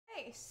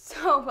Okay,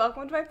 so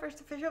welcome to my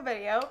first official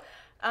video.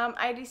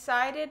 I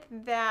decided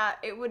that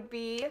it would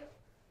be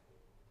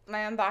my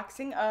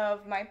unboxing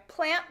of my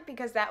plant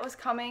because that was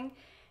coming,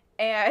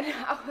 and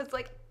I was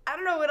like, I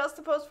don't know what else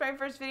to post for my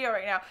first video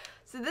right now.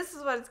 So this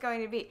is what it's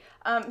going to be.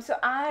 So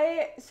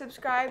I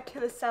subscribed to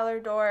the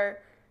Cellar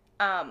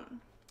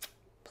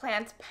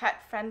plants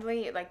pet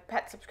friendly, like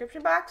pet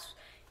subscription box,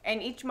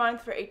 and each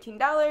month for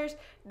 $18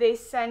 they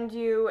send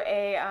you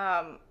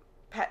a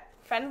pet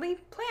friendly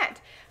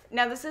plant.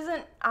 Now this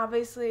isn't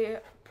obviously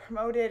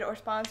promoted or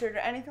sponsored or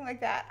anything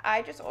like that.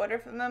 I just order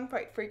from them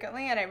quite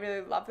frequently and I really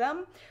love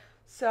them.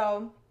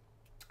 So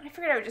I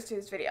figured I would just do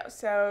this video.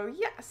 So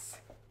yes,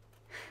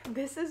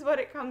 this is what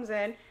it comes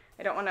in.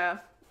 I don't want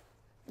to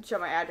show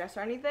my address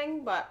or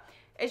anything, but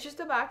it's just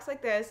a box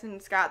like this and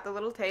it's got the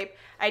little tape.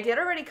 I did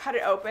already cut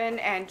it open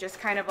and just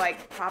kind of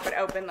like pop it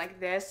open like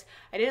this.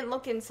 I didn't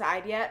look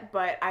inside yet,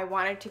 but I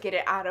wanted to get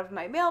it out of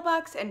my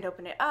mailbox and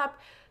open it up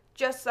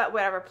just so that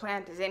whatever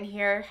plant is in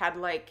here had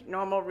like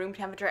normal room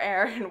temperature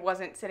air and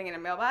wasn't sitting in a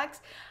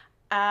mailbox.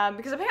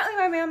 Because apparently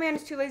my mailman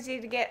is too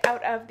lazy to get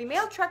out of the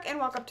mail truck and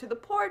walk up to the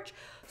porch,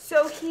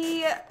 so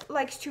he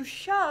likes to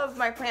shove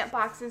my plant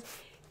boxes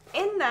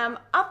in them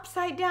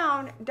upside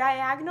down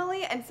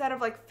diagonally instead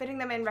of like fitting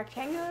them in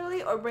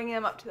rectangularly or bringing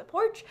them up to the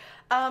porch.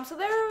 So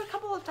there are a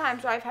couple of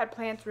times where I've had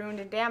plants ruined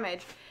and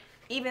damaged.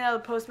 Even though the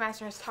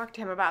postmaster has talked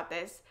to him about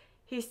this,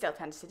 he still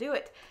tends to do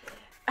it.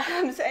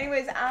 So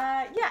anyways,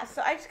 yeah,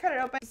 so I just cut it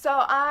open. So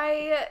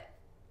I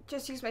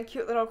just used my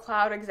cute little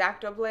cloud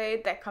X-Acto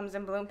blade that comes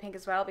in blue and pink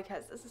as well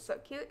because this is so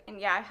cute, and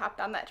yeah, I hopped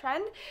on that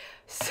trend.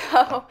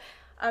 So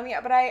yeah,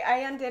 but I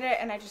undid it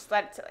and I just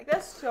let it sit like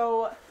this.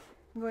 So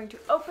I'm going to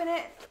open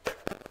it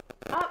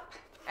up.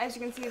 As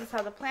you can see, this is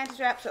how the plant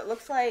is wrapped. So it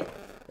looks like,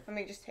 let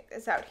me just take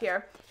this out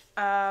here.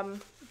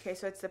 Okay,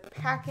 so it's the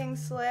packing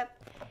slip.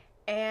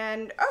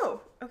 And, oh,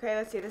 okay,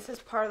 let's see. This is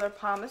Parlor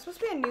Palm. This must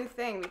be a new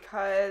thing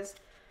because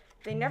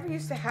they never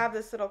used to have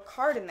this little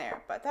card in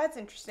there, but that's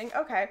interesting.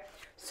 Okay,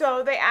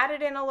 so they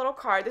added in a little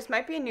card. This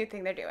might be a new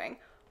thing they're doing,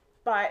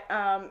 but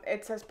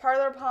it says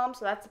Parlor Palm,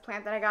 so that's the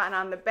plant that I got. And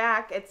on the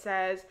back, it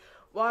says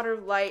water,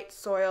 light,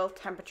 soil,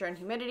 temperature, and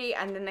humidity.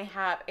 And then they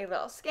have a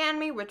little scan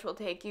me, which will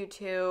take you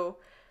to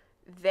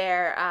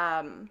their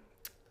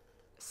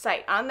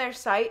site. On their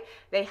site,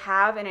 they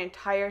have an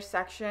entire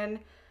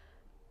section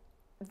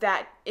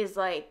that is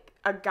like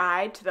a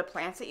guide to the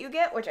plants that you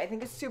get, which I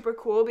think is super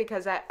cool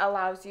because that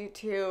allows you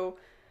to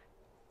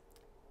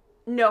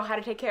know how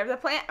to take care of the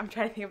plant. I'm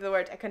trying to think of the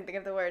words. I couldn't think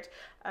of the words.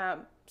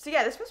 So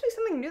yeah, this must be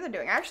something new they're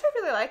doing. I actually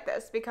really like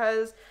this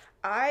because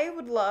I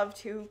would love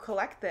to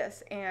collect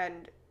this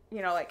and,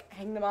 you know, like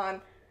hang them on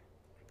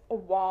a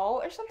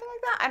wall or something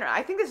like that. I don't know.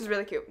 I think this is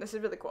really cute. This is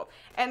really cool.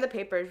 And the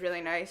paper is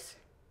really nice.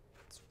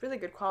 It's really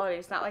good quality.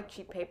 It's not like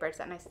cheap paper. It's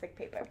that nice thick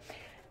paper.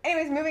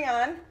 Anyways, moving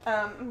on.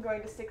 I'm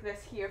going to stick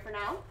this here for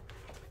now.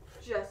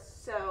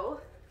 Just so.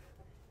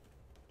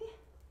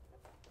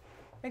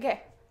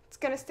 Okay, it's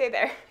gonna stay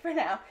there for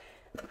now.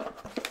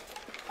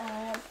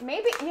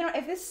 Maybe, you know,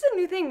 if this is a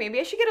new thing, maybe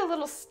I should get a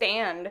little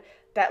stand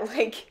that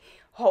like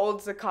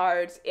holds the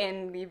cards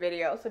in the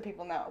video so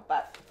people know.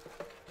 But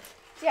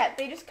yeah,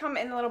 they just come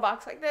in a little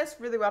box like this,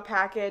 really well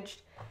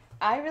packaged.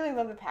 I really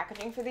love the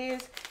packaging for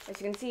these.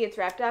 As you can see, it's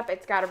wrapped up.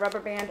 It's got a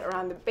rubber band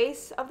around the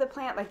base of the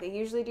plant like they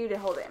usually do to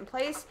hold it in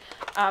place.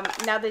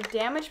 Now the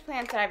damaged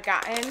plants that I've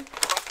gotten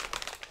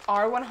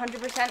are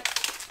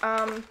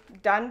 100%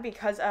 done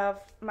because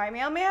of my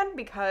mailman,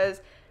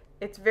 because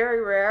it's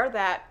very rare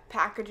that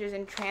packages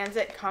in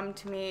transit come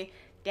to me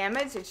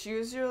damaged. It's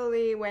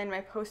usually when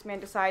my postman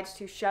decides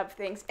to shove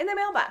things in the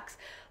mailbox.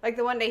 Like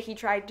the one day he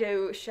tried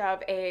to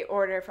shove a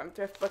order from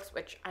Thrift Books,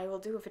 which I will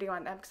do a video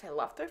on them because I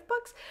love Thrift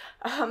Books.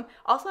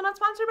 Also not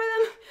sponsored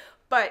by them,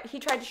 but he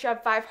tried to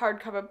shove 5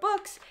 hardcover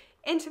books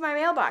into my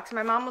mailbox.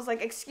 My mom was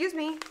like, excuse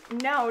me,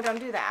 no, don't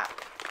do that.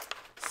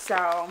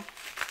 So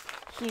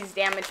he's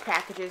damaged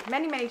packages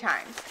many, many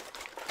times.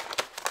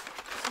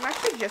 So I'm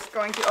actually just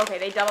going to, okay,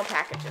 they double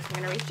package this.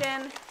 I'm going to reach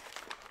in,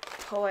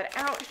 pull it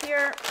out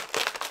here.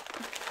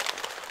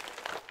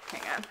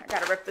 Hang on, I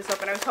got to rip this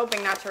open. I was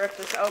hoping not to rip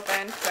this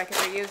open so I could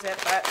reuse it,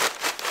 but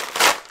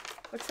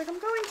looks like I'm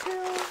going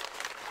to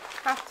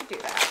have to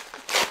do that.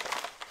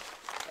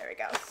 There we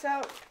go.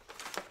 So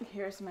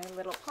here's my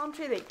little palm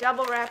tree. They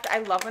double wrapped. I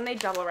love when they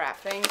double wrap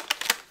things.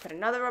 Put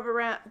another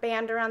rubber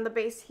band around the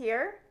base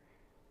here.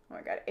 Oh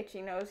my god,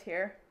 itchy nose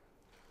here.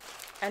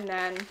 And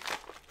then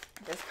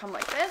just come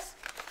like this.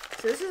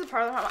 So this is a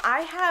Parlor Palm. I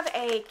have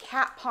a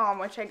cat palm,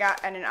 which I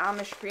got at an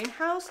Amish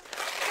greenhouse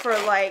for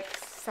like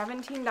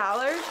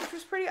 $17, which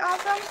was pretty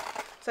awesome.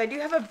 So I do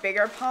have a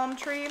bigger palm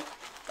tree,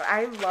 but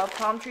I love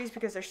palm trees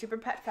because they're super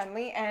pet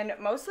friendly. And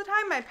most of the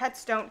time my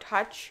pets don't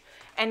touch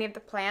any of the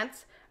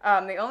plants.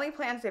 The only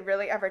plants they've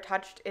really ever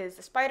touched is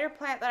the spider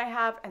plant that I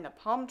have and the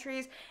palm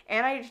trees.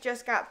 And I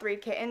just got 3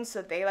 kittens,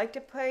 so they like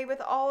to play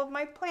with all of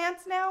my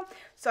plants now.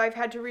 So I've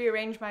had to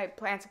rearrange my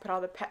plants and put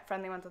all the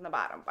pet-friendly ones on the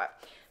bottom.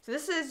 But so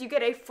this is, you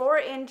get a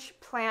 4-inch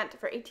plant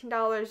for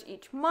 $18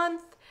 each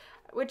month,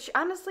 which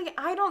honestly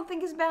I don't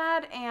think is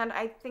bad. And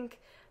I think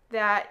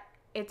that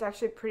it's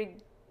actually pretty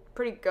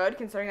good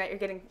considering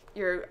that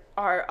you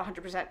are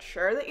 100%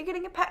 sure that you're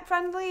getting a pet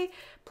friendly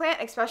plant,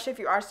 especially if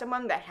you are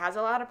someone that has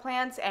a lot of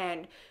plants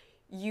and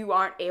you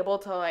aren't able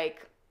to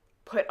like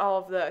put all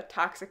of the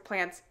toxic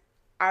plants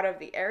out of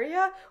the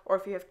area, or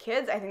if you have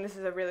kids. I think this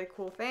is a really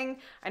cool thing.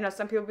 I know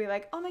some people be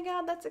like, oh my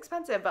god, that's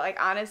expensive, but like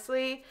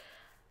honestly,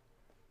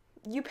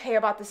 you pay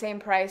about the same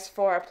price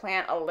for a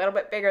plant a little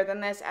bit bigger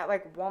than this at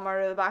like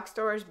Walmart or the box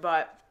stores,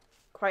 but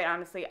quite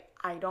honestly,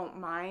 I don't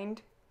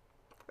mind.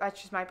 That's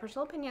just my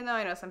personal opinion though.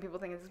 I know some people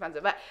think it's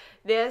expensive, but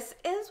this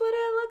is what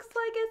it looks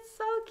like. It's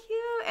so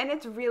cute and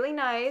it's really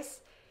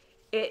nice.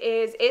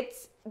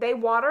 They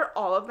water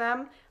all of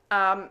them.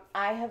 I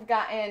have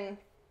gotten,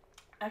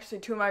 actually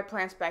 2 of my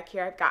plants back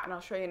here I'll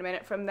show you in a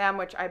minute, from them,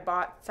 which I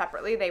bought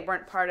separately. They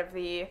weren't part of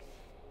the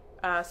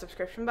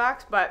subscription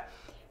box, but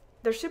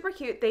they're super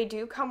cute. They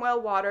do come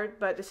well watered,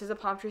 but this is a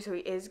palm tree, so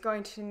he is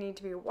going to need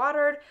to be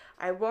watered.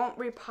 I won't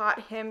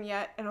repot him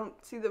yet. I don't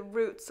see the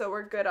roots, so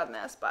we're good on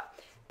this, but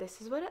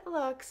this is what it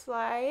looks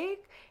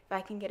like. If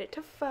I can get it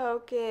to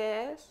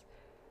focus.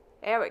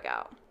 There we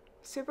go.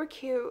 Super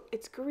cute.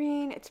 It's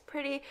green. It's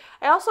pretty.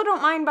 I also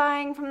don't mind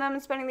buying from them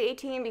and spending the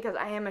 $18 because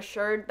I am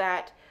assured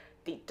that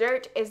the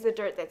dirt is the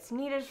dirt that's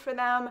needed for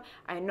them.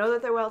 I know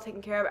that they're well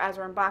taken care of. As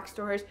we're in box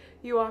stores,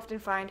 you often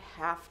find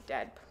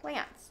half-dead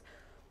plants.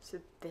 So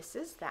this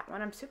is that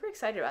one. I'm super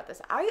excited about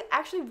this. I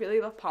actually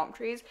really love palm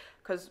trees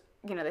because,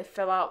 you know, they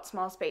fill out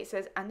small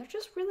spaces and they're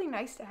just really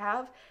nice to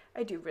have.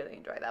 I do really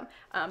enjoy them.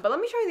 But let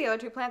me show you the other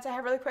 2 plants I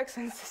have really quick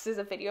since this is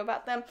a video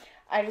about them.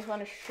 I just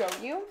want to show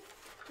you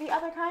the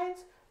other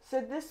kinds. So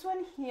this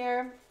one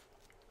here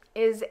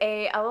is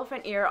a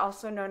elephant ear,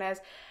 also known as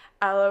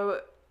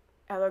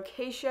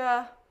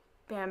Alocasia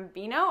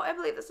bambino. I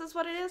believe this is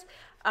what it is.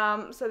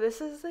 So this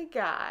is the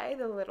guy,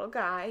 the little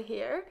guy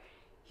here.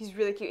 He's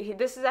really cute.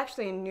 This is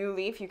actually a new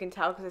leaf. You can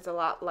tell because it's a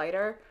lot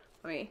lighter.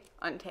 Let me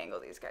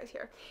untangle these guys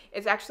here.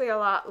 It's actually a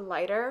lot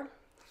lighter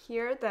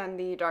here than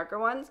the darker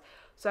ones.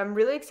 So I'm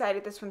really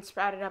excited. This one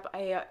sprouted up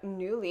a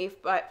new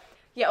leaf. But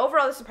yeah,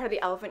 overall, this is part of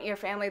the elephant ear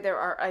family. There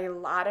are a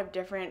lot of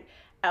different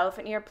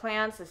elephant ear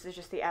plants. This is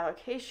just the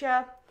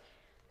Alocasia.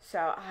 So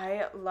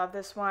I love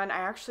this one. I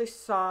actually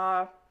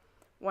saw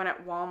one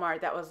at Walmart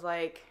that was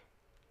like,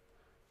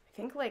 I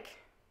think like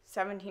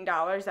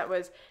 $17. That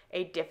was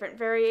a different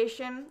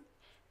variation.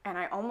 And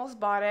I almost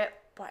bought it,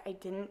 but I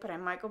didn't. But I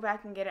might go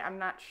back and get it. I'm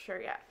not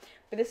sure yet.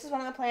 But this is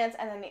one of the plants.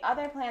 And then the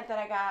other plant that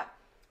I got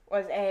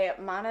was a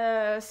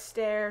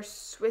Monastery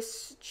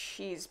Swiss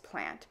cheese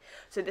plant.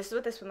 So this is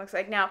what this one looks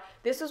like. Now,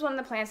 this was one of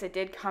the plants that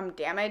did come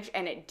damaged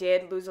and it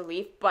did lose a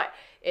leaf, but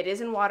it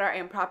is in water. I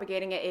am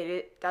propagating it.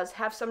 It does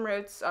have some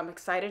roots, so I'm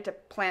excited to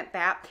plant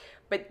that.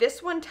 But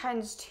this one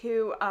tends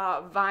to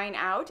vine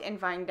out and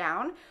vine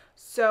down.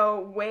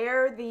 So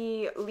where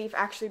the leaf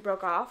actually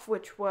broke off,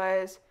 which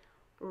was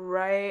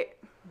right,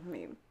 let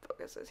me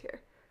focus this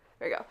here.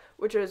 There we go,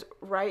 which is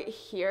right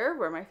here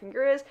where my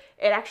finger is.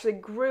 It actually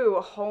grew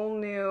a whole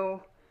new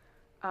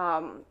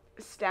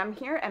stem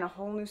here and a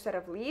whole new set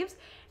of leaves.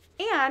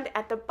 And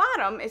at the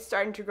bottom, it's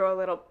starting to grow a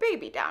little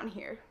baby down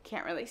here.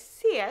 Can't really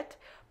see it,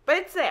 but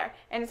it's there.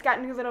 And it's got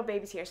new little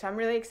babies here, so I'm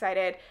really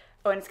excited.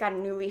 Oh, and it's got a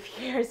new leaf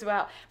here as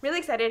well. I'm really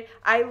excited.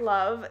 I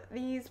love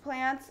these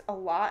plants a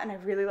lot, and I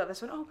really love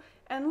this one. Oh,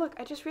 and look,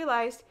 I just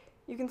realized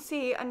you can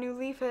see a new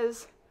leaf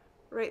is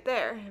right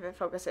there, if it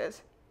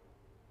focuses.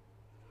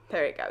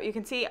 There you go. You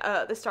can see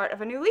the start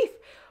of a new leaf,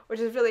 which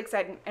is really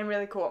exciting and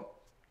really cool.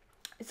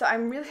 So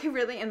I'm really,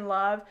 really in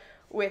love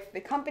with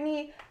the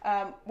company.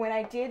 When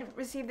I did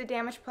receive the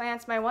damaged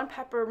plants, my one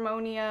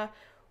peperomonia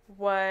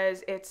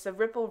it's the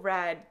Ripple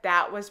Red.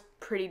 That was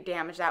pretty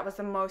damaged. That was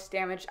the most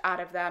damaged out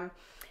of them.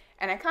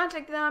 And I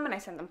contacted them and I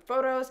sent them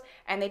photos,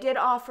 and they did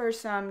offer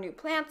some new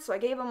plants. So I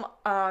gave them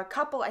a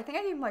couple, I think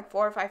I gave them like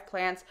 4 or 5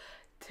 plants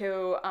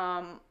to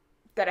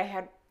that I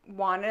had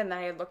wanted and that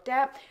I had looked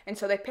at, and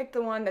so they picked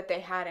the one that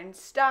they had in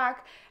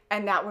stock,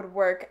 and that would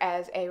work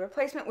as a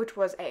replacement, which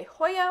was a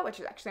Hoya, which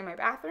is actually in my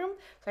bathroom,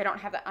 so I don't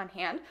have that on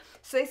hand.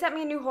 So they sent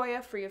me a new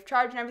Hoya free of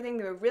charge and everything.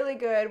 They were really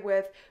good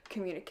with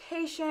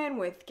communication,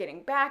 with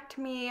getting back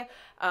to me,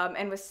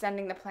 and with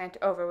sending the plant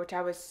over, which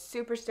I was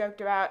super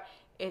stoked about.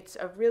 It's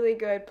a really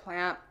good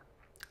plant.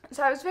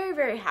 So I was very,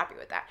 very happy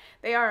with that.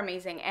 They are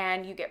amazing,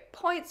 and you get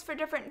points for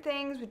different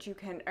things, which you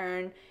can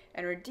earn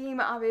and redeem,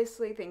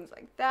 obviously, things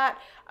like that.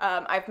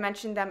 I've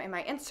mentioned them in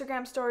my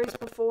Instagram stories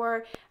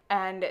before,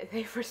 and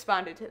they've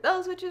responded to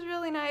those, which is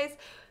really nice.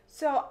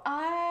 So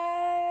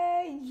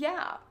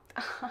yeah,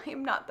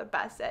 I'm not the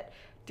best at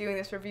doing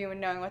this review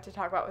and knowing what to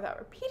talk about without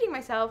repeating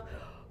myself,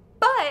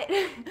 but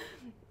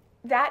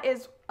that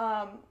is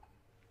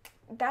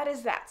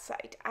that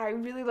site. I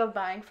really love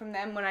buying from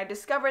them. When I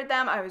discovered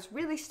them, I was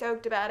really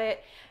stoked about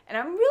it, and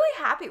I'm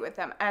really happy with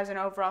them as an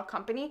overall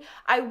company.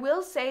 I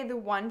will say the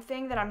one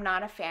thing that I'm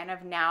not a fan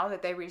of now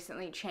that they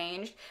recently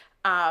changed,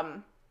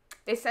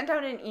 they sent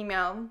out an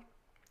email,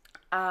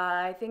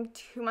 I think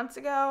 2 months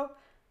ago,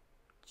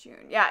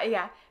 June,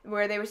 yeah,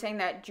 where they were saying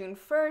that June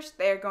 1st,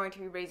 they're going to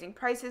be raising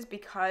prices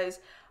because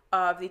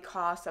of the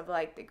cost of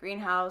like the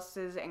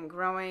greenhouses and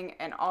growing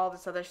and all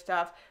this other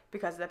stuff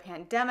because of the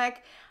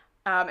pandemic.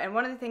 And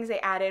one of the things they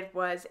added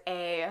was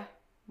a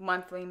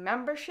monthly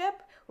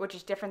membership, which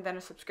is different than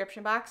a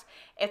subscription box.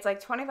 It's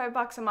like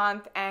 $25 a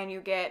month and you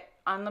get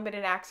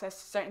unlimited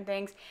access to certain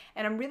things.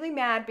 And I'm really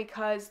mad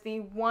because the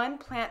one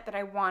plant that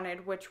I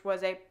wanted, which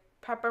was a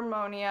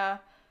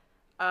pepermonia,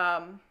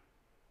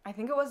 I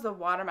think it was the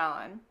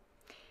watermelon,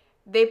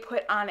 they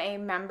put on a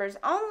members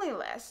only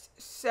list.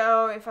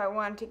 So if I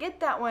wanted to get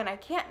that one, I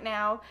can't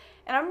now.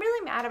 And I'm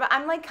really mad about,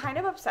 I'm like kind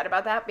of upset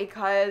about that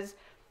because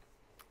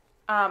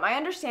I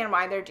understand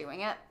why they're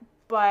doing it,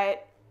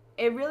 but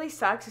it really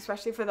sucks,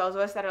 especially for those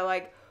of us that are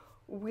like,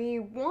 we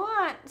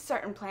want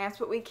certain plants,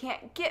 but we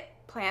can't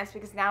get plants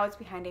because now it's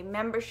behind a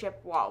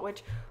membership wall,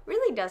 which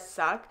really does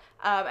suck.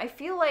 I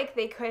feel like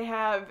they could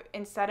have,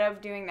 instead of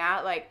doing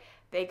that, like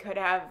they could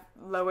have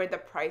lowered the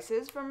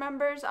prices for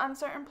members on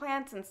certain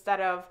plants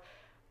instead of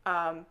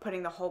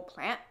putting the whole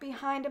plant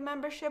behind a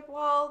membership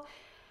wall.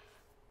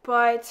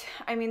 But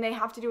I mean, they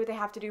have to do what they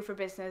have to do for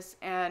business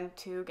and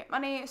to get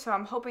money. So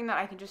I'm hoping that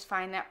I can just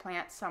find that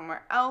plant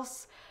somewhere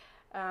else.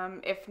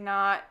 If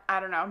not, I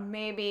don't know,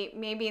 maybe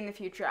in the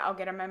future I'll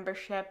get a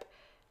membership.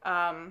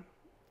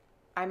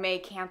 I may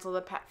cancel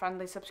the pet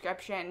friendly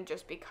subscription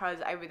just because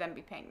I would then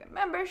be paying the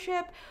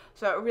membership.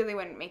 So it really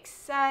wouldn't make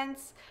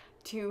sense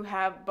to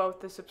have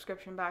both the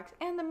subscription box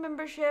and the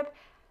membership.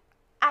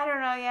 I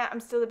don't know yet. I'm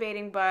still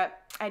debating,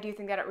 but I do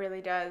think that it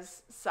really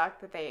does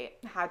suck that they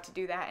had to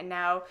do that. And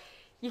now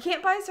you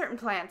can't buy certain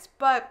plants,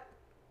 but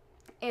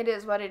it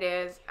is what it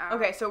is.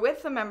 Okay, so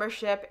with the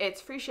membership,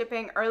 it's free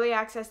shipping, early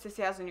access to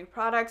sales and new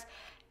products,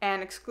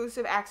 and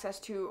exclusive access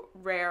to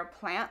rare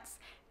plants.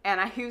 And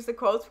I use the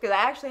quotes because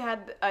I actually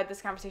had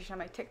this conversation on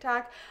my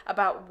TikTok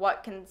about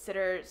what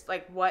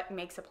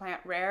makes a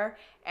plant rare.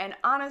 And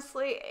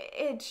honestly,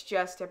 it's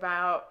just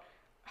about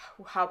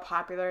how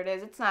popular it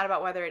is. It's not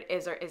about whether it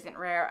is or isn't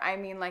rare. I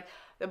mean, like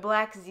the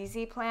black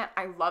ZZ plant,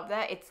 I love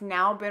that. It's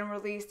now been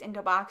released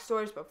into box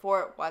stores.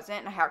 Before it wasn't.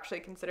 And I actually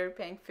considered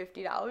paying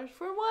 $50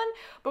 for one.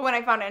 But when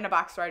I found it in a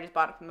box store, I just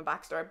bought it from the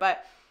box store.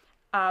 But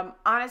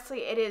honestly,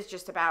 it is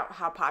just about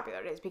how popular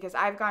it is because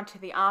I've gone to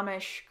the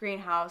Amish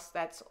greenhouse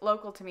that's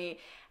local to me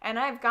and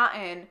I've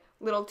gotten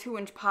little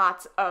 2-inch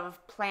pots of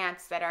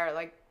plants that are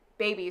like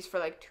babies for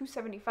like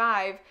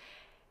 $2.75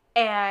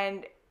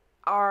 and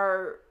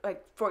are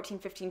like $14,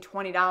 $15,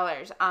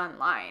 $20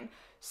 online.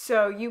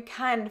 So you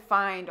can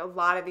find a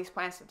lot of these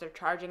plants that they're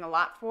charging a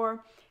lot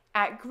for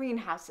at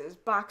greenhouses,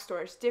 box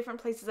stores,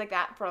 different places like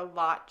that for a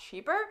lot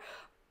cheaper.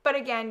 But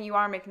again, you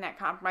are making that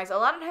compromise. A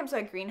lot of times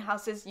at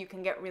greenhouses, you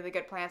can get really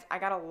good plants. I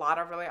got a lot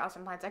of really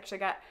awesome plants. I actually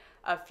got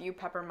a few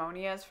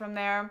pepermonias from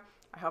there.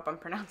 I hope I'm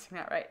pronouncing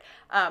that right.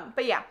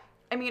 But yeah,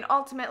 I mean,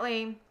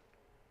 ultimately,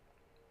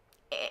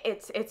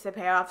 it's the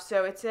payoff.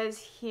 So it says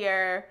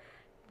here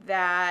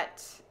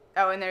that,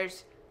 oh, and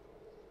there's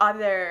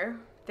other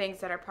things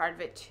that are part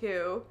of it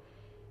too.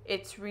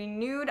 It's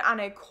renewed on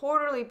a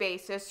quarterly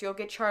basis. You'll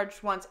get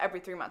charged once every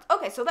 3 months.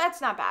 Okay, so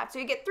that's not bad. So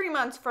you get 3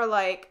 months for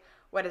like,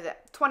 what is it,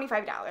 $25.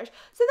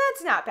 So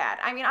that's not bad.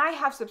 I mean, I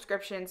have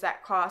subscriptions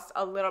that cost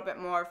a little bit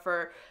more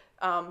for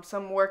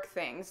some work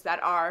things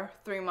that are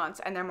 3 months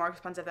and they're more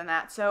expensive than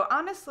that. So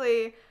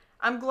honestly,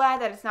 I'm glad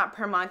that it's not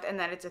per month and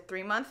that it's a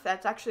 3 month.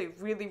 That's actually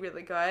really,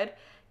 really good.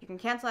 You can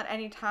cancel at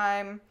any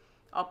time.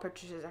 All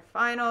purchases are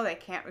final. They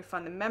can't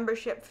refund the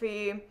membership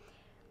fee.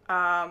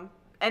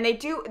 And they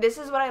do, this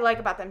is what I like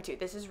about them too.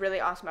 This is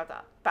really awesome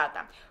about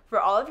them. For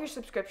all of your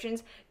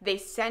subscriptions, they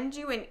send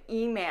you an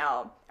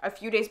email a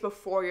few days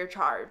before you're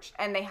charged.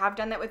 And they have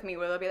done that with me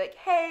where they'll be like,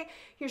 hey,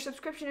 your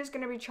subscription is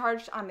going to be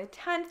charged on the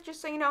 10th,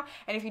 just so you know.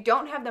 And if you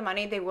don't have the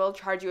money, they will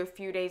charge you a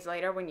few days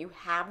later when you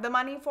have the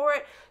money for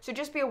it. So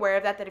just be aware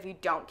of that if you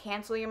don't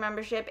cancel your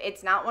membership,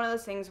 it's not one of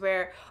those things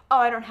where, oh,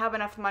 I don't have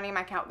enough money in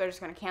my account, they're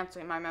just going to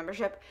cancel my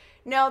membership.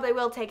 No, they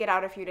will take it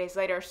out a few days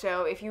later.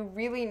 So if you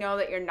really know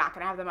that you're not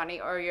going to have the money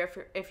or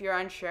if you're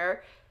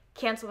unsure,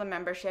 cancel the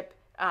membership.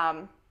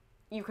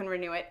 You can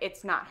renew it.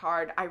 It's not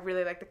hard. I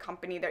really like the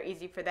company. They're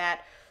easy for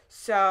that.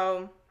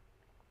 So,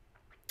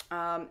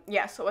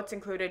 yeah, so what's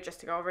included,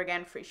 just to go over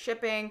again, free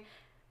shipping,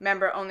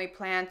 member-only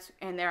plants,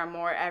 and there are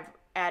more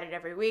added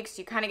every week. So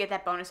you kind of get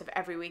that bonus of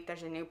every week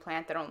there's a new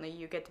plant that only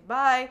you get to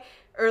buy,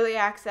 early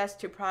access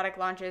to product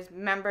launches,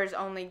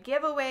 members-only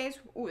giveaways.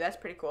 Ooh, that's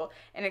pretty cool.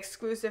 And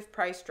exclusive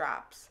price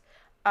drops,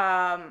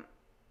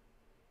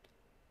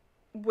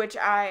 which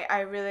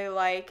I really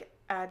like.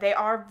 They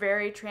are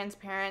very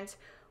transparent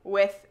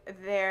with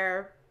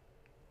their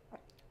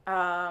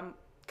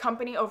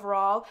company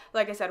overall.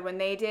 Like I said, when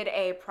they did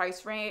a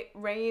price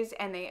raise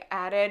and they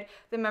added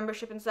the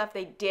membership and stuff,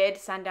 they did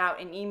send out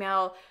an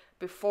email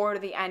before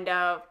the end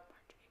of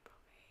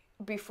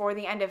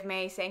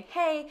May saying,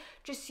 hey,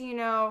 just so you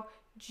know,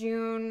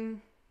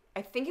 June,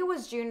 I think it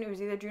was June, it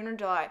was either June or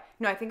July.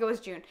 No, I think it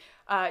was June.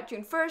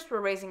 June 1st,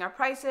 we're raising our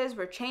prices,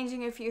 we're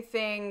changing a few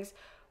things.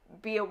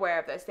 Be aware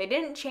of this. They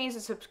didn't change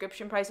the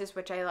subscription prices,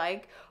 which I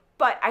like,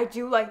 but I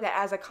do like that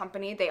as a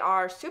company. They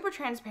are super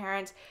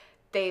transparent.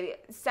 They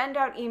send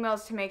out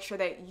emails to make sure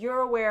that you're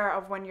aware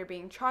of when you're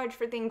being charged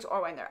for things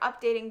or when they're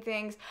updating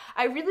things.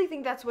 I really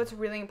think that's what's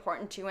really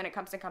important too when it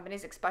comes to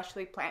companies,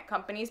 especially plant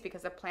companies,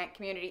 because the plant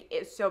community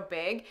is so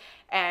big.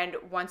 And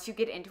once you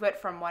get into it,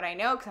 from what I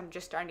know, because I'm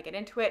just starting to get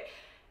into it,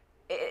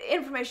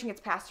 information gets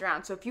passed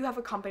around. So if you have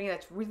a company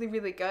that's really,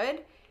 really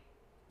good,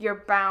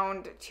 you're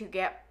bound to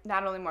get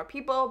not only more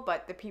people,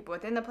 but the people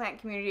within the plant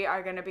community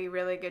are going to be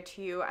really good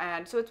to you.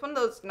 And so it's one of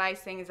those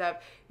nice things of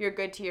you're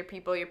good to your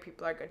people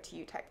are good to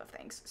you type of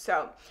things.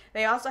 So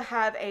they also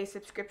have a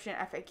subscription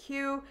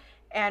FAQ.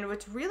 And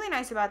what's really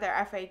nice about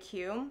their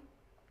FAQ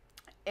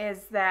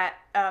is that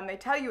they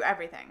tell you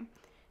everything.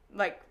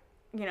 Like,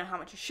 you know, how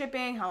much is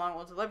shipping, how long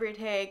will delivery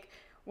take,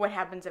 what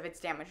happens if it's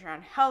damaged or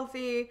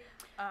unhealthy,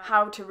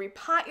 how to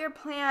repot your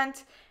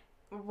plant,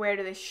 where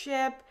do they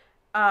ship,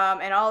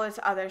 and all this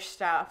other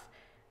stuff.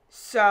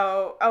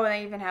 So, and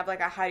they even have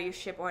like a how do you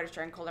ship orders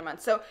during colder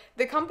months. So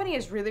the company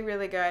is really,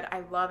 really good.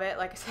 I love it.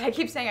 Like I said, I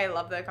keep saying I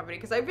love the company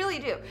because I really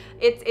do.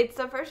 It's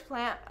the first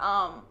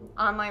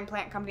online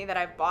plant company that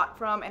I've bought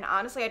from, and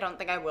honestly, I don't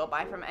think I will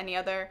buy from any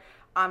other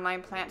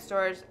online plant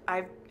stores.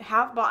 I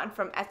have bought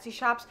from Etsy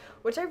shops,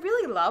 which I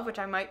really love, which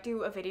I might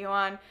do a video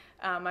on.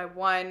 My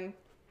one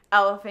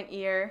elephant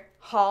ear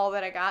haul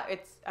that I got.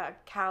 It's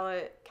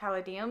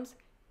caladiums.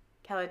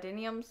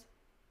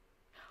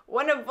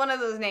 One of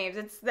those names.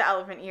 It's the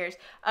elephant ears.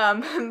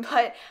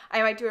 But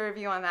I might do a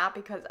review on that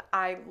because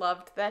I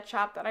loved that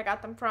shop that I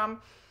got them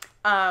from.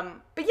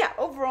 But yeah,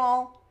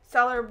 overall,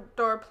 Cellar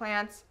door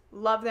plants,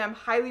 love them,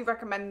 highly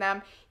recommend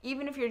them.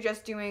 Even if you're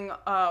just doing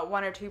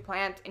 1 or 2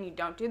 plants and you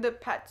don't do the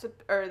pets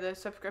or the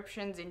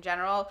subscriptions in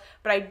general,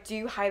 but I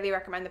do highly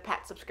recommend the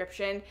pet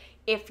subscription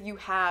if you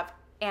have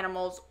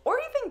animals or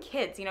even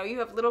kids. You know, you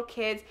have little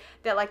kids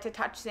that like to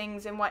touch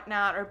things and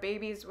whatnot, or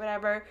babies,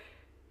 whatever.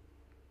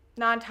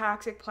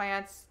 Non-toxic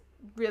plants,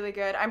 really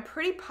good. I'm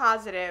pretty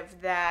positive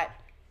that,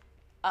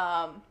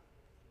 well,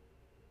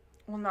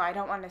 no, I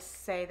don't want to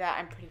say that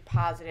I'm pretty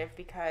positive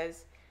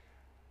because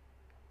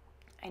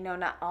I know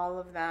not all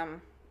of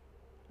them.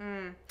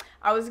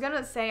 I was going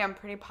to say I'm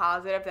pretty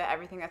positive that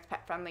everything that's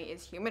pet friendly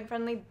is human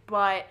friendly,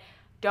 but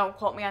don't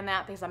quote me on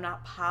that because I'm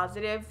not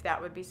positive.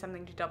 That would be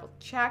something to double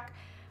check.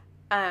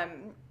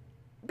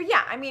 But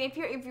yeah, I mean,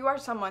 if you are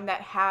someone that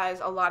has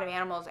a lot of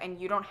animals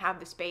and you don't have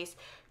the space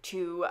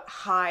to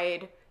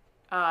hide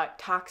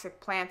toxic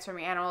plants from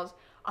your animals,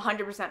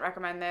 100%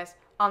 recommend this.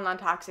 All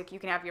non-toxic. You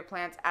can have your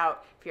plants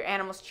out. If your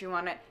animals chew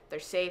on it, they're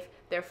safe,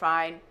 they're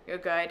fine, you're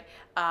good.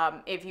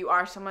 If you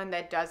are someone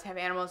that does have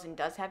animals and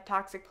does have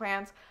toxic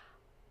plants,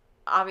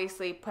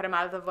 obviously put them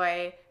out of the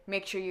way.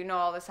 Make sure you know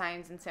all the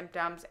signs and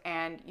symptoms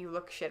and you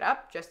look shit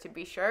up just to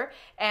be sure.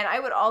 And I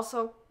would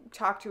also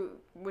talk to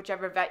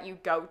whichever vet you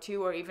go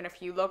to, or even a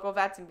few local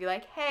vets, and be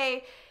like,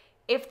 hey,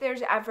 if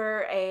there's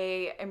ever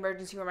a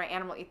emergency where my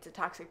animal eats a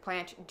toxic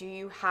plant, do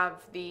you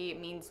have the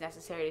means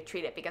necessary to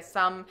treat it? Because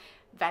some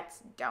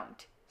vets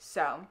don't.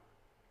 So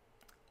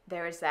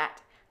there is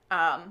that.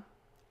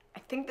 I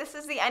think this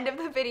is the end of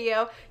the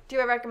video. Do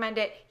I recommend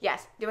it?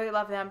 Yes. Do I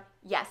love them?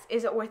 Yes.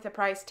 Is it worth the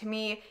price? To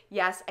me,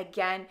 yes.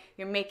 Again,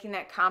 you're making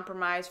that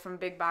compromise from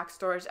big box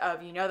stores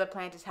of, you know, the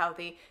plant is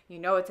healthy, you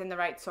know it's in the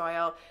right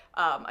soil.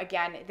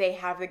 Again, they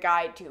have the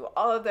guide to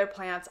all of their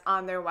plants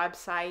on their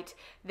website.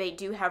 They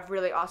do have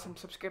really awesome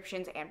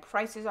subscriptions and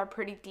prices are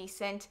pretty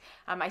decent.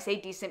 I say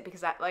decent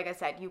because, like I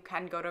said, you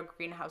can go to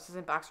greenhouses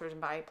and box stores and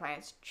buy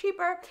plants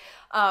cheaper.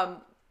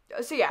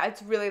 So yeah,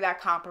 it's really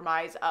that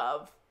compromise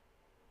of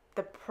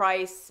the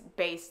price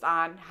based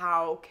on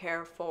how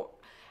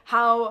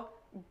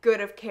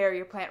good of care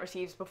your plant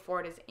receives before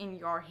it is in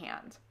your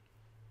hands.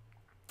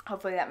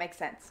 Hopefully that makes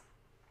sense.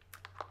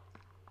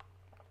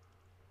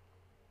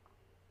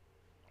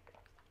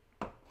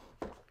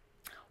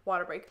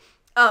 Water break.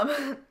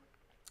 So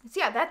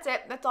yeah, that's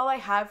it. That's all I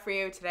have for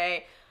you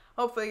today.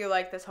 Hopefully you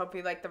like this. Hopefully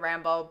you like the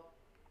ramble.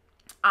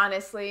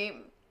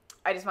 Honestly,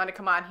 I just want to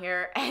come on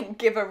here and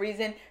give a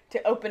reason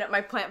to open up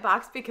my plant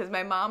box because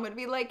my mom would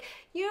be like,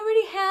 you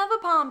already have a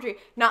palm tree.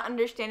 Not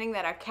understanding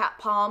that a cat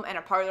palm and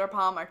a parlor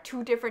palm are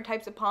 2 different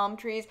types of palm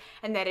trees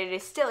and that it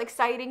is still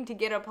exciting to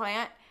get a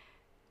plant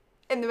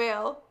in the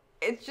mail.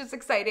 It's just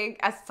exciting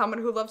as someone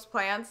who loves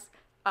plants.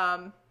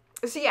 So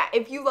yeah,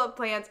 if you love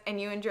plants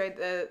and you enjoyed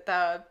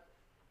the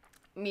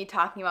me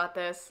talking about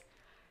this,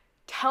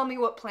 tell me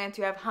what plants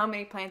you have, how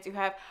many plants you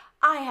have.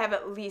 I have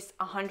at least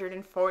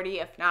 140,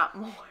 if not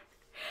more.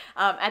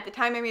 At the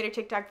time I made a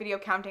TikTok video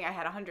counting, I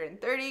had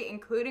 130,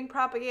 including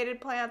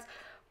propagated plants.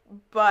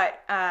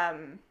 But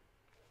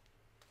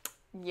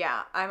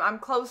yeah, I'm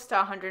close to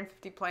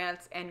 150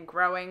 plants and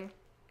growing.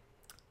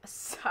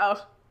 So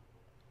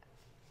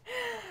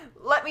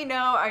let me know,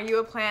 are you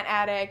a plant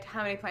addict?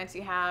 How many plants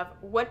you have?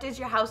 What does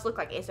your house look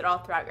like? Is it all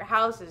throughout your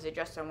house? Is it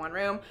just in one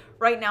room?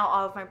 Right now,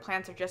 all of my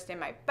plants are just in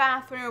my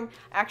bathroom.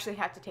 I actually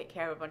have to take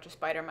care of a bunch of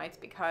spider mites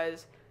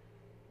because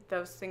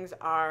those things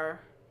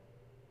are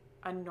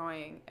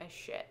annoying as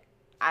shit.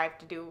 I have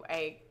to do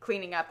a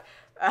cleaning up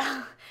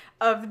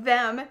of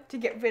them to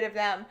get rid of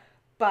them.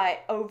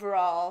 But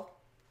overall,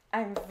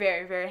 I'm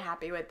very, very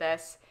happy with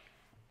this.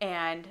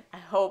 And I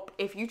hope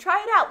if you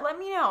try it out, let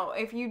me know.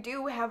 If you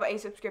do have a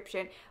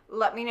subscription,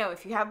 let me know.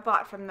 If you have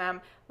bought from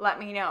them, let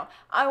me know.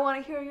 I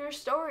want to hear your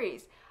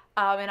stories.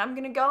 And I'm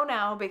going to go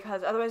now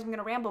because otherwise I'm going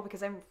to ramble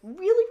because I'm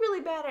really,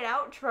 really bad at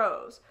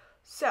outros.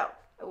 So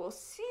I will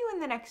see you in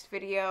the next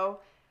video.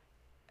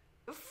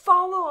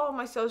 Follow all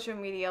my social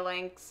media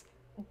links.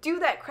 Do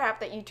that crap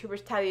that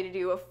YouTubers tell you to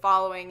do of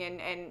following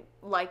and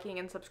liking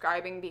and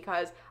subscribing,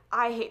 because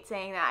I hate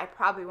saying that. I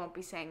probably won't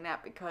be saying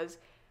that because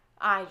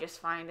I just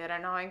find it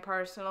annoying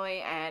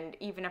personally, and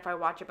even if I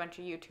watch a bunch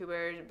of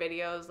YouTubers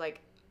videos,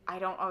 like, I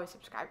don't always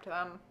subscribe to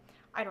them.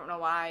 I don't know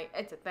why.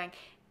 It's a thing.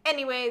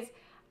 Anyways,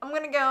 I'm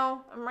gonna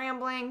go. I'm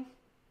rambling.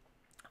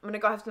 I'm gonna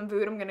go have some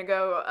food. I'm gonna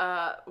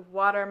go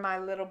water my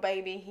little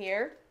baby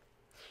here.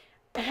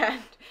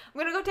 And I'm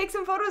gonna go take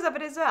some photos of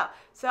it as well.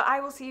 So I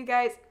will see you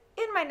guys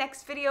in my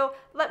next video.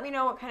 Let me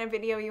know what kind of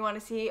video you want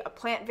to see. A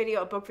plant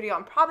video, a book video.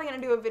 I'm probably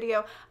gonna do a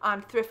video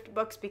on thrift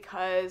books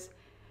because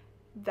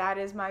that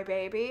is my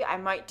baby. I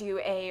might do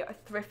a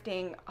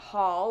thrifting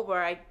haul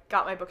where I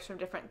got my books from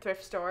different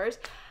thrift stores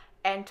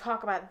and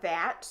talk about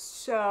that.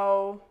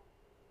 So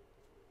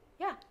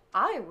yeah,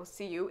 I will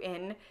see you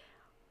in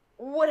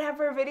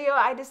whatever video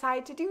I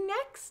decide to do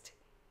next.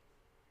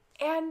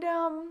 And I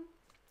don't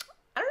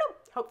know,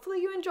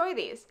 hopefully you enjoy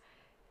these.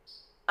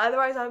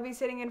 Otherwise I'll be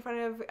sitting in front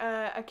of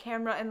a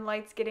camera and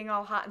lights getting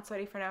all hot and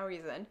sweaty for no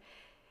reason.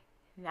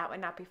 And that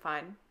would not be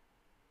fun.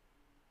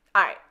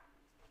 Alright,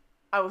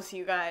 I will see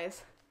you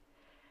guys.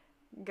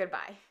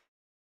 Goodbye.